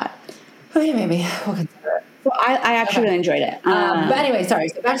about that. Okay, maybe we'll consider it. So I actually really enjoyed it. But anyway, sorry.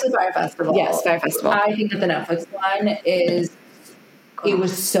 So back to the Fire Festival. Yes, Fire Festival. I think that the Netflix one it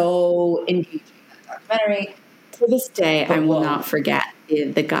was so engaging, that documentary. To this day, I will not forget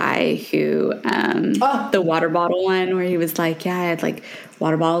the guy who, the water bottle one where he was like, yeah, I had like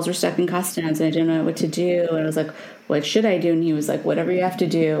water bottles were stuck in costumes and I didn't know what to do. And I was like, what should I do? And he was like, whatever you have to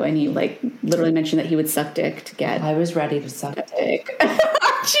do. And he like literally mentioned that he would suck dick to get. I was ready to suck dick.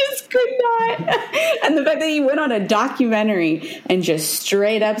 I just could not. And the fact that he went on a documentary and just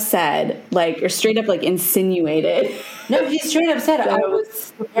straight up said, like, or straight up like insinuated. No, he straight up said, I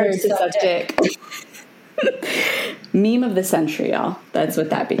was prepared to suck dick. Meme of the century, y'all. That's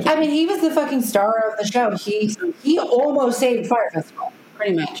what that became. I mean, he was the fucking star of the show. He almost saved Fire Festival.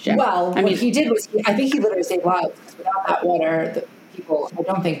 Pretty much, yeah. Well, what he did was, I think he literally saved lives. Without that water, the people, I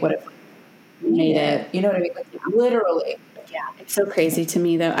don't think would have made it. You know what I mean? Like, literally. Yeah, it's so crazy to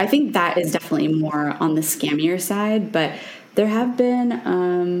me, though. I think that is definitely more on the scammier side, but there have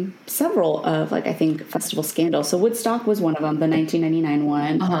been several of, like, I think, festival scandals. So Woodstock was one of them, the 1999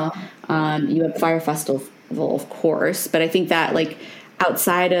 one. You have Fire Festival of course. But I think that like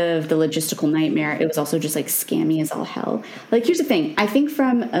outside of the logistical nightmare, it was also just like scammy as all hell. Like, here's the thing. I think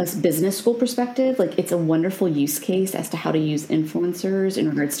from a business school perspective, like it's a wonderful use case as to how to use influencers in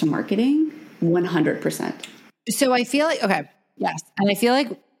regards to marketing. 100%. So I feel like, okay, yes. And I feel like,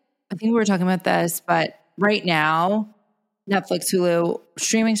 I think we were talking about this, but right now, Netflix, Hulu,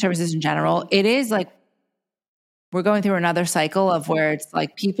 streaming services in general, it is like, we're going through another cycle of where it's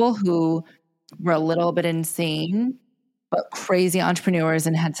like people who were a little bit insane, but crazy entrepreneurs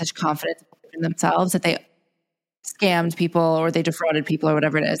and had such confidence in themselves that they scammed people or they defrauded people or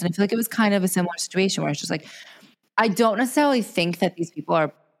whatever it is. And I feel like it was kind of a similar situation where it's just like, I don't necessarily think that these people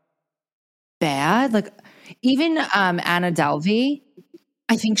are bad. Like even Anna Delvey,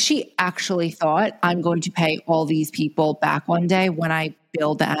 I think she actually thought, I'm going to pay all these people back one day when I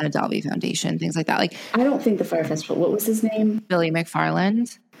build the Anna Delvey Foundation, things like that. Like, I don't think the Fire Festival, what was his name? Billy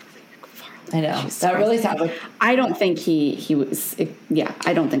McFarland. I know. That really sounds like... I don't think he was, yeah,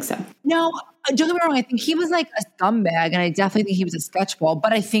 I don't think so. No, don't get me wrong. I think he was like a scumbag, and I definitely think he was a sketchball,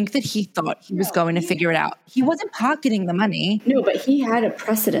 but I think that he thought he was going to figure it out. He wasn't pocketing the money. No, but he had a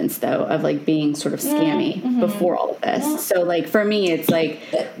precedence, though, of like being sort of scammy before all of this. So, like, for me, it's like,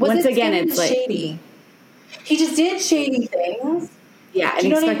 once again, it's like... shady. He just did shady things. Yeah,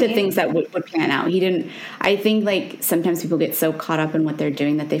 and expected things that would pan out. He didn't. I think like sometimes people get so caught up in what they're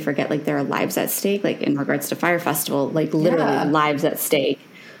doing that they forget like there are lives at stake. Like in regards to Fire Festival, like literally lives at stake.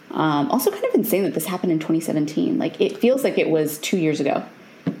 Also, kind of insane that this happened in 2017. Like it feels like it was 2 years ago.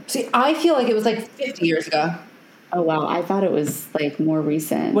 See, I feel like it was like 50 years ago. Oh wow, I thought it was like more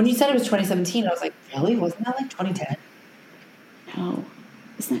recent. When you said it was 2017, I was like, really? Wasn't that like 2010? No,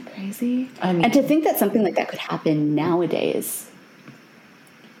 isn't that crazy? I mean, and to think that something like that could happen nowadays.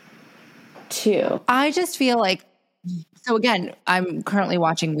 Too. I just feel like, so again, I'm currently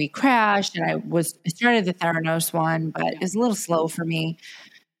watching We Crashed, and I started the Theranos one, but it's a little slow for me.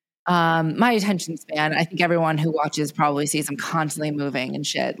 My attention span, I think everyone who watches probably sees I'm constantly moving and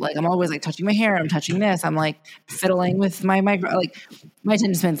shit. Like I'm always like touching my hair, I'm touching this, I'm like fiddling with my micro. Like my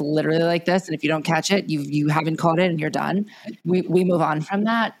attention span's literally like this, and if you don't catch it, you haven't caught it, and you're done. We move on from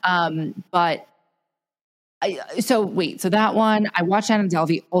that. So that one, I watched Anna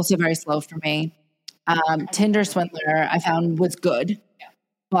Delvey, also very slow for me. Tinder Swindler, I found was good.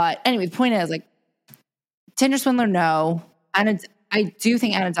 But anyway, the point is like Tinder Swindler, no. And I do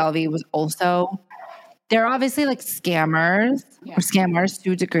think Anna Delvey was also, they're obviously like scammers or scammers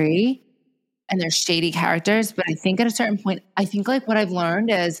to a degree, and they're shady characters. But I think at a certain point, I think like what I've learned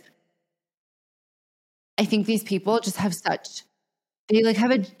is I think these people just have they like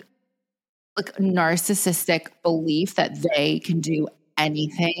have a like narcissistic belief that they can do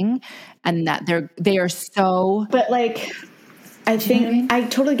anything and that they are so... But like, I think I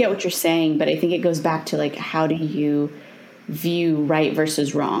totally get what you're saying, but I think it goes back to like, how do you view right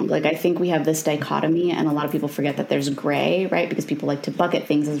versus wrong? Like, I think we have this dichotomy, and a lot of people forget that there's gray, right? Because people like to bucket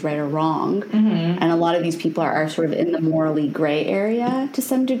things as right or wrong. And a lot of these people are sort of in the morally gray area to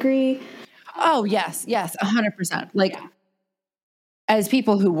some degree. Oh, yes, 100%. Like, as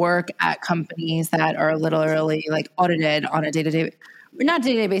people who work at companies that are literally like audited on a day-to-day, not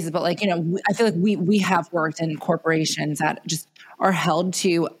day-to-day basis, but like, you know, I feel like we have worked in corporations that just are held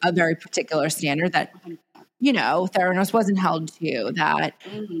to a very particular standard that, you know, Theranos wasn't held to, that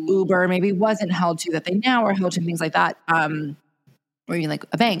Uber maybe wasn't held to, that they now are held to, things like that. Or even like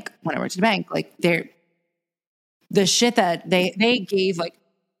a bank, when I worked at a bank, like the shit that they gave like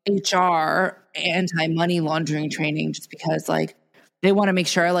HR anti-money laundering training just because like they want to make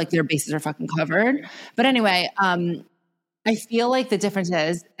sure like their bases are fucking covered. But anyway, I feel like the difference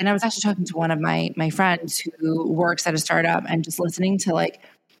is, and I was actually talking to one of my friends who works at a startup and just listening to like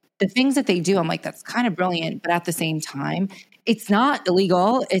the things that they do. I'm like, that's kind of brilliant. But at the same time, it's not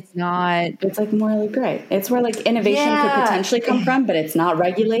illegal. It's like morally gray. It's where like innovation could potentially come from, but it's not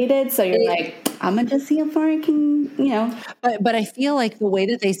regulated. So you're like, I'm going to see how far I can, you know. But I feel like the way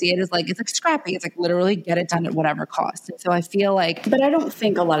that they see it is like, it's like scrappy. It's like literally get it done at whatever cost. And so I feel like. But I don't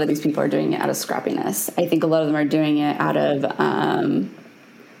think a lot of these people are doing it out of scrappiness. I think a lot of them are doing it out of, I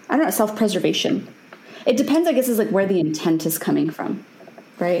don't know, self-preservation. It depends, I guess, is like where the intent is coming from,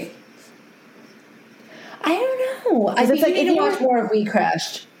 right? I don't know. I think you need to watch more of We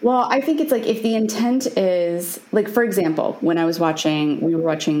Crashed. Well, I think it's like if the intent is like, for example, when we were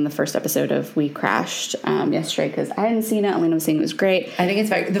watching the first episode of We Crashed yesterday because I hadn't seen it. Elena was saying it was great. I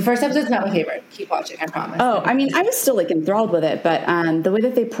think it's the first episode's not my favorite. Keep watching, I promise. Oh, I mean, I was still like enthralled with it, but the way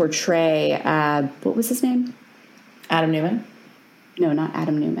that they portray, what was his name? Adam Newman? No, not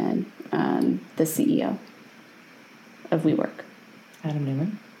Adam Newman. The CEO of WeWork. Adam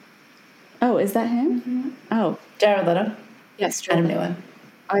Newman? Oh, is that him? Oh, Jared Leto. yes, Adam Jared Leto. Newman.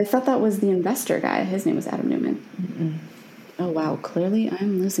 I thought that was the investor guy. His name was Adam Newman. Oh, wow. Clearly,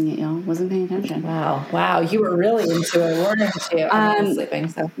 I'm losing it, y'all. Wasn't paying attention. Wow. You were really into it. We're into I'm sleeping.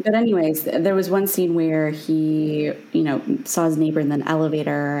 So, but anyways, there was one scene where he, saw his neighbor in an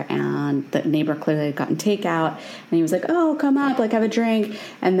elevator, and the neighbor clearly had gotten takeout, and he was like, "Oh, come up, like have a drink."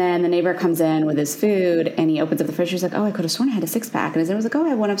 And then the neighbor comes in with his food, and he opens up the fridge. He's like, "Oh, I could have sworn I had a 6-pack." And his neighbor was like, "Oh, I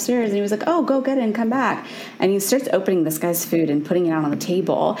have one upstairs." And he was like, "Oh, go get it and come back." And he starts opening this guy's food and putting it out on the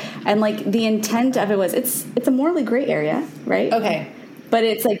table, and like the intent of it was, it's a morally gray area, right? okay. But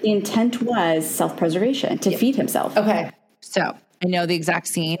it's like the intent was self-preservation to feed himself. Okay. So I know the exact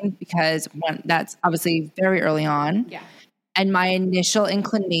scene because that's obviously very early on. Yeah. And my initial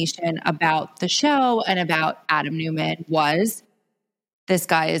inclination about the show and about Adam Newman was, this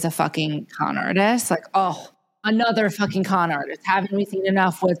guy is a fucking con artist. Like, oh, another fucking con artist. Haven't we seen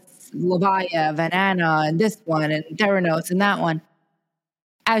enough with Levayev and Anna and this one and Theranos and that one?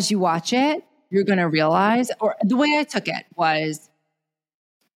 As you watch it, you're going to realize, or the way I took it was,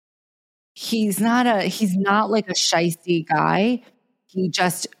 he's not like a shysty guy. He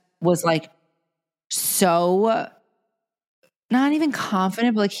just was like so not even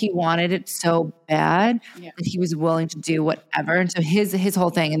confident, but like he wanted it so bad that he was willing to do whatever. And so his whole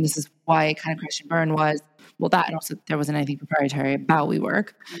thing, and this is why it kind of crashed and burned, was, well, that, and also there wasn't anything proprietary about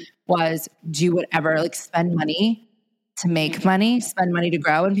WeWork, was do whatever, like spend money to make money, spend money to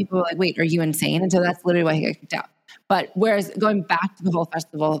grow. And people were like, wait, are you insane? And so that's literally why he got kicked out. But whereas going back to the whole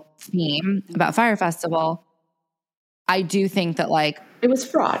festival theme about Fire Festival, I do think that like, it was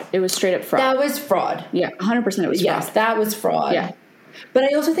fraud. It was straight up fraud. That was fraud. Yeah, 100% it was fraud. Yes, that was fraud. Yeah. But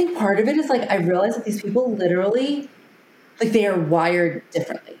I also think part of it is like, I realize that these people literally, like they are wired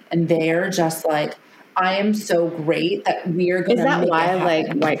differently. And they're just like, I am so great that we're going to Is that why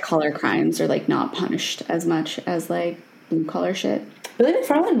like white collar crimes are like not punished as much as like blue collar shit? Billy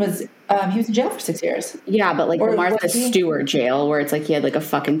McFarland was, he was in jail for 6 years. Yeah, but like Or the Martha was he? Stewart jail, where it's like he had like a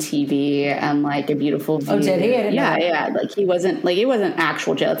fucking TV and like a beautiful view. Oh, did he? I didn't know. Yeah. Like he wasn't like, it wasn't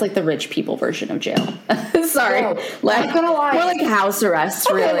actual jail. It's like the rich people version of jail. Sorry, No, like not gonna lie. more like house arrest,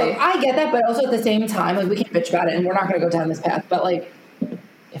 Okay, really. look, I get that, but also at the same time, like we can't bitch about it, and we're not going to go down this path. But like,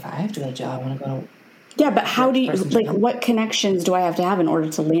 if I have to go to jail, I want to go to. Yeah, but how do you Person like? jail. What connections do I have to have in order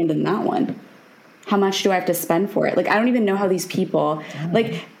to land in that one? How much do I have to spend for it? Like, I don't even know how these people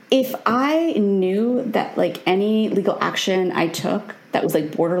like. If I knew that like any legal action I took that was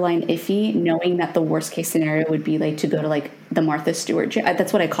like borderline iffy, knowing that the worst case scenario would be like to go to like the Martha Stewart jail.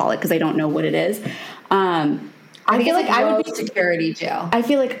 That's what I call it because I don't know what it is. I feel like I would be security jail. I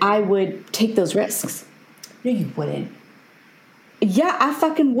feel like I would take those risks. No, you wouldn't. Yeah, I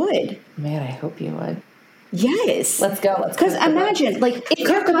fucking would. Man, I hope you would. Yes. Let's go. Because imagine, like, if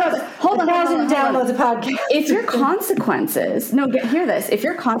your hold on, downloads a podcast. If your consequences, hear this. If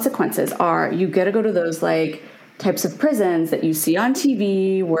your consequences are you got to go to those like types of prisons that you see on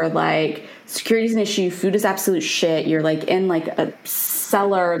TV, where like security is an issue, food is absolute shit. You're like in like a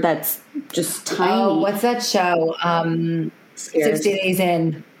cellar that's just tiny. Oh, what's that show? 60 Days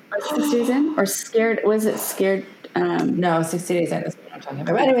In. 60 Days In or Scared? Was it Scared? No, 60 Days In is what I'm talking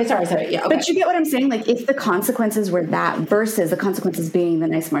about. But anyway, sorry. Yeah, okay. But you get what I'm saying? Like, if the consequences were that versus the consequences being the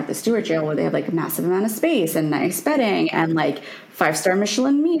nice Martha Stewart jail where they have, like, a massive amount of space and nice bedding and, like, 5-star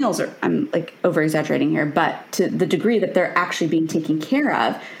Michelin meals, or I'm, like, over-exaggerating here, but to the degree that they're actually being taken care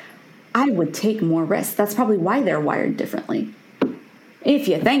of, I would take more risks. That's probably why they're wired differently, if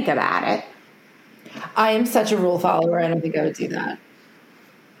you think about it. I am such a rule follower. I don't think I would do that.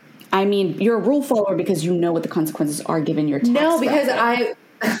 I mean, you're a rule follower because you know what the consequences are given your tax. No, because bracket.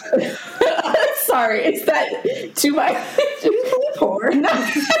 Sorry, is that too much? Poor? No,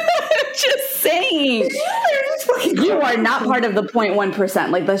 just saying. You are not part of the 0.1%.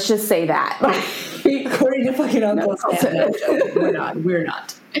 Like, let's just say that. According to fucking Uncle Sam. We're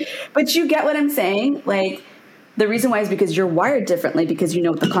not. But you get what I'm saying? Like, the reason why is because you're wired differently because you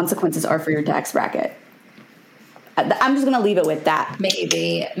know what the consequences are for your tax bracket. I'm just going to leave it with that.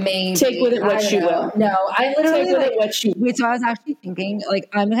 Maybe. Take with it what you will. No, I literally take with it what you will. Wait, so I was actually thinking, like,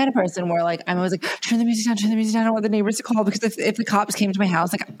 I'm the kind of person where, like, I'm always like, turn the music down. I don't want the neighbors to call, because if the cops came to my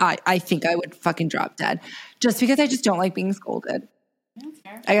house, like, I think I would fucking drop dead just because I just don't like being scolded. That's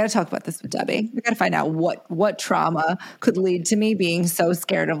fair. I got to talk about this with Debbie. We got to find out what trauma could lead to me being so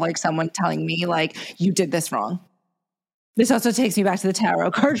scared of, like, someone telling me, like, you did this wrong. This also takes me back to the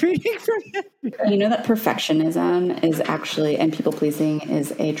tarot card reading from You know that perfectionism is actually, and people pleasing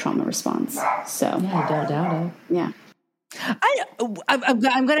is a trauma response. So Yeah, I don't doubt it. yeah. I'm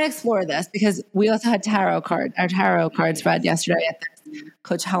going to explore this because we also had our tarot cards read yesterday at this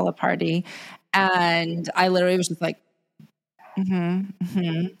Coachella party. And I literally was just like, and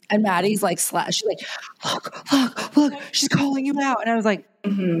Maddie's like, she's like, look, she's calling you out. And I was like,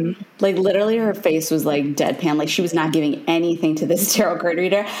 Like literally her face was like deadpan. Like she was not giving anything to this tarot card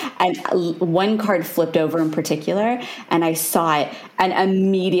reader. And one card flipped over in particular and I saw it and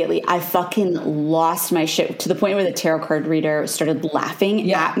immediately I fucking lost my shit to the point where the tarot card reader started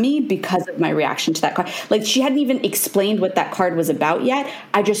laughing at me because of my reaction to that card. Like she hadn't even explained what that card was about yet.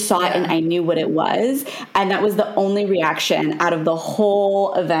 I just saw it and I knew what it was. And that was the only reaction out of the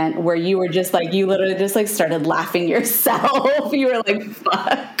whole event where you were just like, you literally just like started laughing yourself. You were like,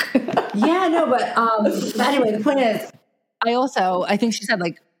 fuck. Yeah, no, but anyway, the point is, I think she said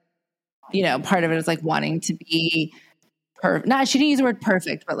like, you know, part of it is like wanting to be she didn't use the word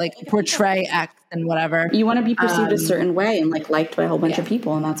perfect, but like portray X and whatever. You want to be perceived a certain way and like liked by a whole bunch of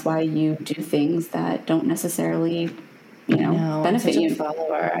people. And that's why you do things that don't necessarily, you know, benefit you. I'm such a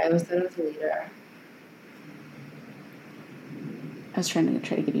follower. I was a leader. I was trying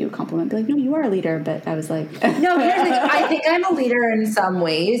to give you a compliment, be like, no, you are a leader, but I was like, no, here's the thing. I think I'm a leader in some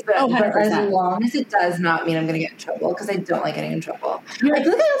ways, but as long as it does not mean I'm going to get in trouble, because I don't like getting in trouble. I feel like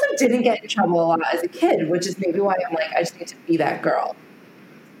I also didn't get in trouble a lot as a kid, which is maybe why I'm like, I just need to be that girl.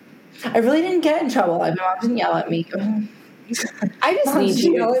 I really didn't get in trouble. My mom didn't yell at me. I just need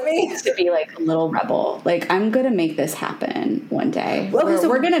you to be like a little rebel. Like, I'm going to make this happen one day. Well,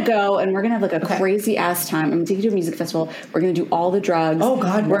 we're going to go and we're going to have like a crazy ass time. I'm going to take you to a music festival. We're going to do all the drugs. Oh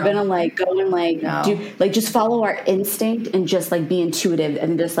God, we're going to like go and like do like just follow our instinct and just like be intuitive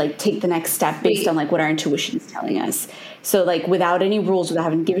and just like take the next step based on like what our intuition is telling us. So like without any rules, without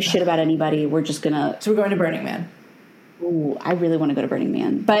having to give a shit about anybody, we're just going to. So we're going to Burning Man. Ooh, I really want to go to Burning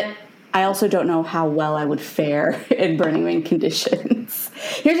Man, but I also don't know how well I would fare in Burning Man conditions.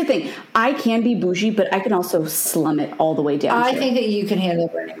 Here's the thing. I can be bougie, but I can also slum it all the way down. I think that you can handle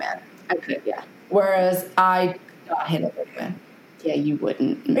Burning Man. I could, yeah. Whereas I cannot handle Burning Man. Yeah, you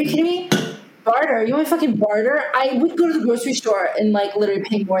wouldn't. Are you kidding me? Barter. You want to fucking barter? I would go to the grocery store and like literally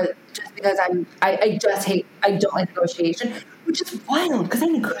pay more just because I don't like negotiation, which is wild because I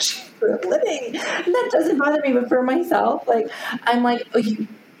negotiate for a living. And that doesn't bother me, but for myself, like, I'm like, oh, you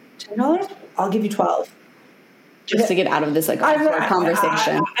 $10? I'll give you 12. Just to get out of this like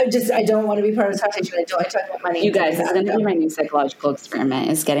conversation. I don't want to be part of this conversation. I don't like talking about money. You guys, this is going to be my new psychological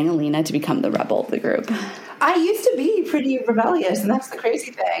experiment, is getting Alina to become the rebel of the group. I used to be pretty rebellious, and that's the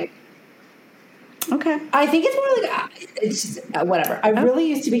crazy thing. Okay. I think it's more like, it's just, whatever. I really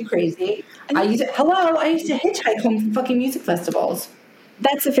used to be crazy. I used to hitchhike home from fucking music festivals.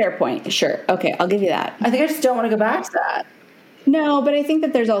 That's a fair point. Sure. Okay, I'll give you that. I think I just don't want to go back to that. No, but I think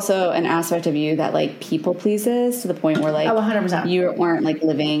that there's also an aspect of you that like people pleases to the point where like 100%. You aren't like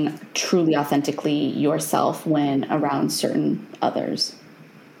living truly authentically yourself when around certain others.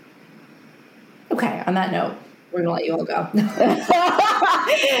 Okay, on that note, we're gonna let you all go.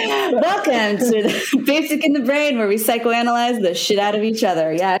 Welcome to the Basic in the Brain, where we psychoanalyze the shit out of each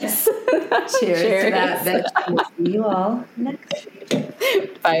other. Yes. Cheers to that, bitch. We'll see you all next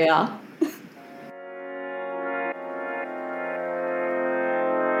week. Bye, y'all.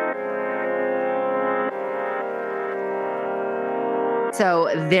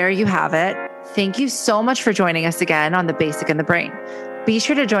 So there you have it. Thank you so much for joining us again on The Basic in the Brain. Be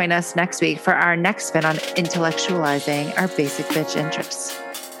sure to join us next week for our next spin on intellectualizing our basic bitch interests.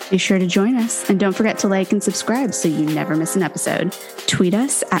 Be sure to join us, and don't forget to like and subscribe so you never miss an episode. Tweet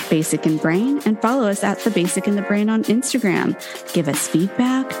us at Basic in Brain and follow us at The Basic in the Brain on Instagram. Give us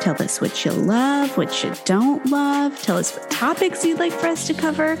feedback. Tell us what you love, what you don't love. Tell us what topics you'd like for us to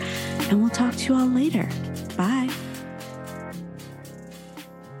cover, and we'll talk to you all later.